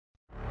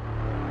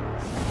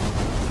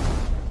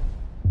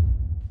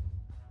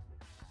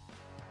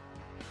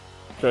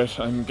great.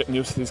 I'm getting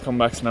used to these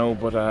comebacks now,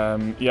 but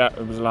yeah,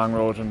 it was a long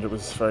road and it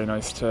was very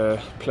nice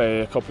to play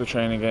a couple of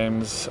training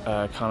games,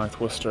 Connacht,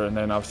 Worcester, and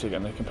then obviously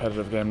getting a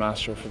competitive game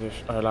last week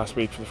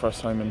for the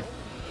first time in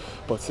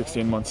about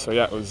 16 months. So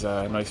yeah, it was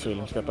a nice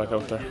feeling to get back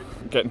out there.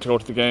 Getting to go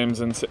to the games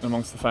and sitting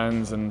amongst the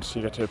fans, and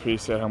you get to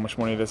appreciate how much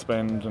money they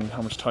spend and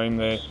how much time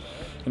they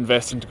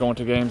invest into going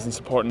to games and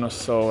supporting us.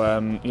 So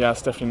yeah,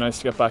 it's definitely nice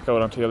to get back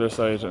out onto the other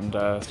side and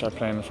start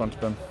playing in front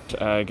of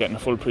them. Getting a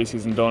full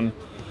pre-season done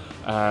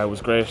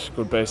was great,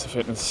 good base of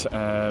fitness.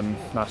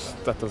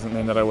 That doesn't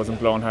mean that I wasn't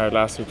blowing hard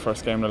last week,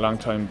 first game in a long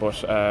time,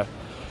 but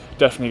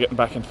definitely getting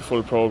back into the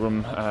full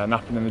programme,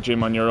 napping in the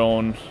gym on your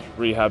own,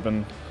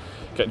 rehabbing,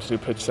 getting to do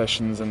pitch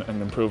sessions and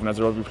improving as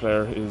a rugby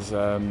player is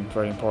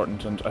very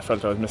important, and I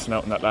felt I was missing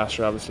out on that last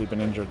year, obviously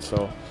been injured,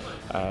 so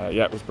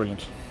yeah, it was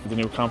brilliant. The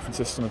new conference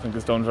system I think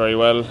has done very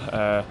well.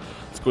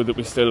 It's good that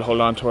we still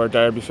hold on to our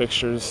derby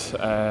fixtures,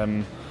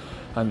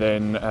 and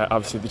then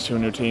obviously the two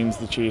new teams,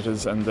 the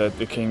Cheetahs and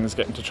the Kings,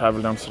 getting to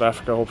travel down to South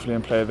Africa hopefully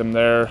and play them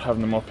there,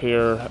 having them up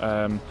here,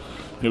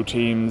 new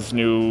teams,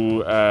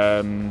 new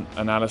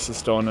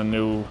analysis done and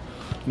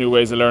new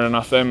ways of learning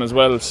off them as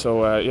well.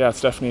 So yeah,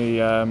 it's definitely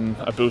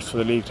a boost for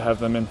the league to have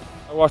them in.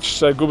 I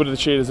watched a good bit of the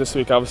Cheetahs this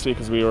week obviously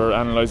because we were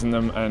analysing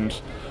them and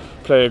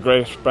play a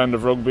great brand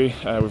of rugby.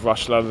 We've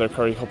watched a lot of their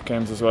Curry Cup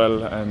games as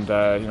well, and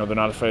you know, they're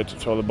not afraid to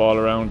throw the ball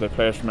around. They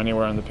play it from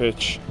anywhere on the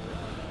pitch.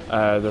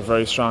 They're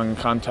very strong in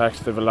contact.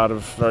 They have a lot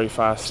of very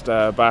fast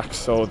backs,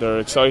 so they're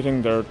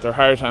exciting. They're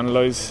hard to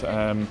analyse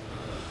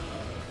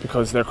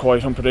because they're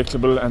quite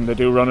unpredictable, and they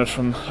do run it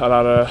from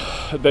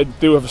they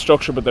do have a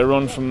structure, but they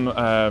run from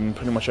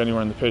pretty much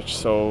anywhere on the pitch.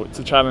 So it's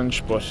a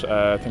challenge, but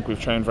I think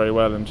we've trained very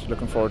well and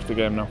looking forward to the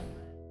game now.